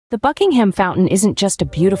The Buckingham Fountain isn't just a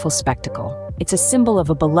beautiful spectacle, it's a symbol of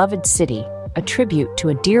a beloved city, a tribute to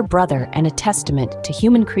a dear brother and a testament to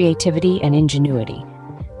human creativity and ingenuity.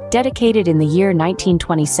 Dedicated in the year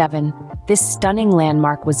 1927, this stunning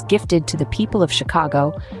landmark was gifted to the people of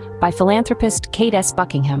Chicago by philanthropist Kate S.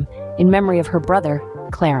 Buckingham in memory of her brother,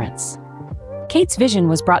 Clarence. Kate's vision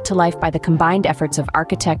was brought to life by the combined efforts of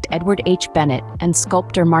architect Edward H. Bennett and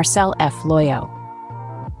sculptor Marcel F. Loyot.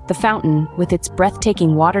 The fountain, with its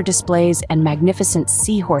breathtaking water displays and magnificent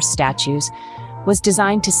seahorse statues, was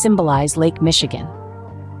designed to symbolize Lake Michigan.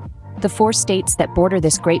 The 4 states that border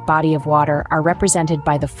this great body of water are represented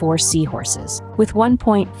by the 4 seahorses. With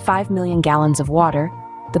 1.5 million gallons of water,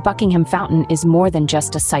 the Buckingham Fountain is more than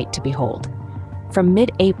just a sight to behold. From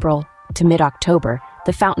mid-April to mid-October,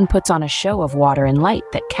 the fountain puts on a show of water and light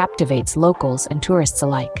that captivates locals and tourists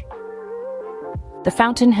alike. The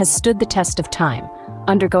fountain has stood the test of time,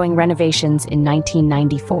 undergoing renovations in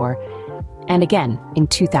 1994 and again in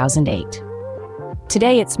 2008.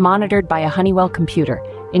 Today, it's monitored by a Honeywell computer,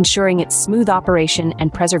 ensuring its smooth operation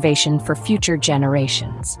and preservation for future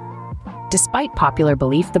generations. Despite popular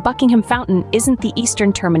belief, the Buckingham Fountain isn't the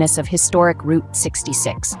eastern terminus of historic Route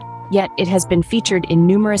 66. Yet it has been featured in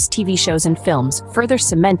numerous TV shows and films, further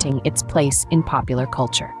cementing its place in popular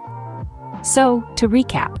culture. So, to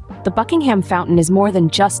recap, the Buckingham Fountain is more than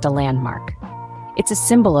just a landmark. It's a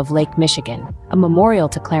symbol of Lake Michigan, a memorial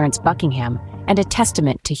to Clarence Buckingham, and a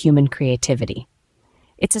testament to human creativity.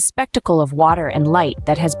 It's a spectacle of water and light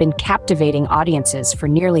that has been captivating audiences for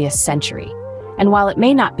nearly a century. And while it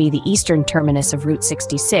may not be the eastern terminus of Route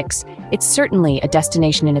 66, it's certainly a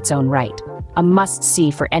destination in its own right, a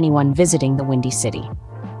must-see for anyone visiting the Windy City.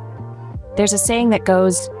 There's a saying that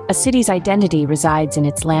goes, "A city's identity resides in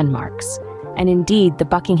its landmarks." And indeed, the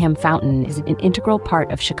Buckingham Fountain is an integral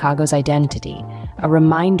part of Chicago's identity, a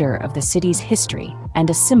reminder of the city's history and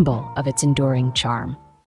a symbol of its enduring charm.